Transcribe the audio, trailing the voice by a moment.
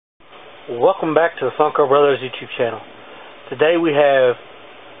Welcome back to the Funko Brothers YouTube channel. Today we have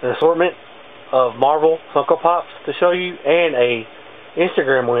an assortment of Marvel Funko Pops to show you and a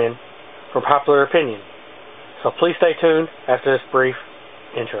Instagram win from Popular Opinion. So please stay tuned after this brief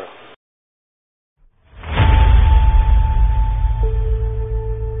intro.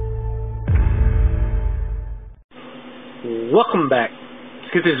 Welcome back.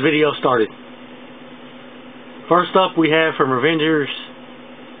 Let's get this video started. First up we have from Avengers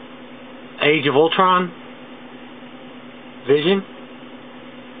Age of Ultron, Vision.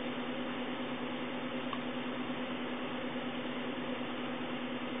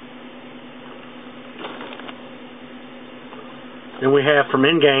 Then we have from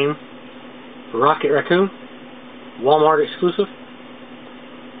Endgame, Rocket Raccoon, Walmart exclusive.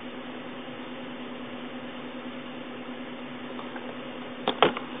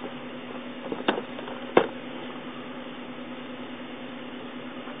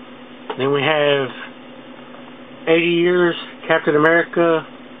 Then we have 80 Years Captain America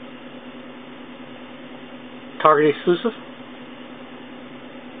Target exclusive.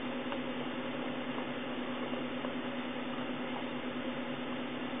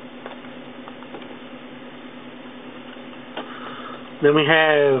 Then we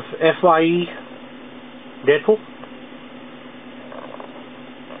have FYE Deadpool.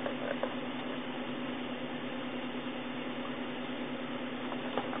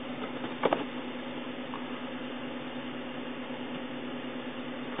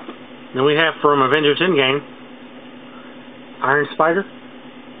 Then we have from Avengers Endgame, Iron Spider.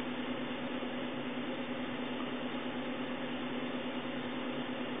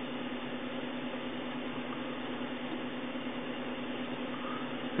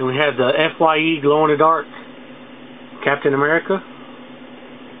 Then we have the FYE Glow in the Dark Captain America.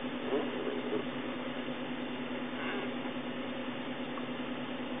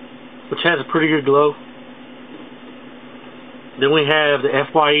 Which has a pretty good glow. Then we have the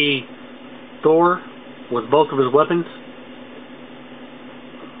FYE Thor with both of his weapons.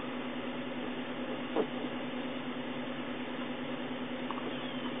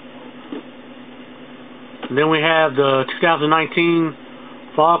 And then we have the 2019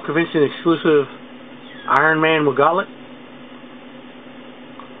 Fall Convention exclusive Iron Man with Gauntlet.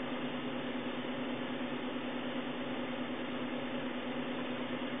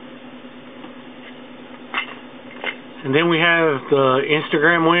 And then we have the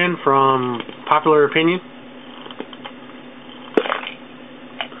Instagram win from Popular Opinion,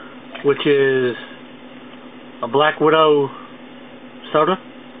 which is a Black Widow soda,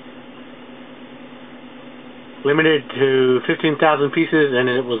 limited to 15,000 pieces, and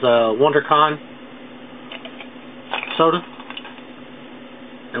it was a WonderCon soda.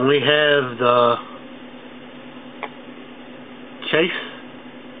 And we have the Chase.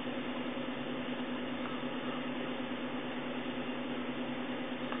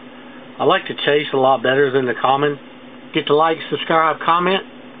 I like the Chase a lot better than the common. Get to like, subscribe, comment.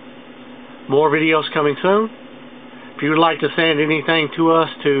 More videos coming soon. If you would like to send anything to us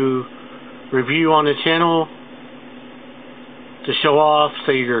to review on the channel to show off,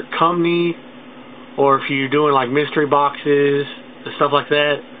 say, your company, or if you're doing like mystery boxes and stuff like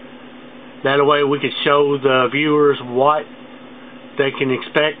that, that way we could show the viewers what they can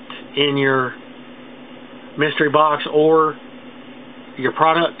expect in your mystery box or your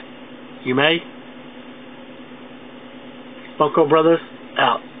product. You may. Funko Brothers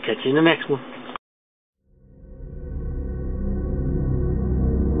out. Catch you in the next one.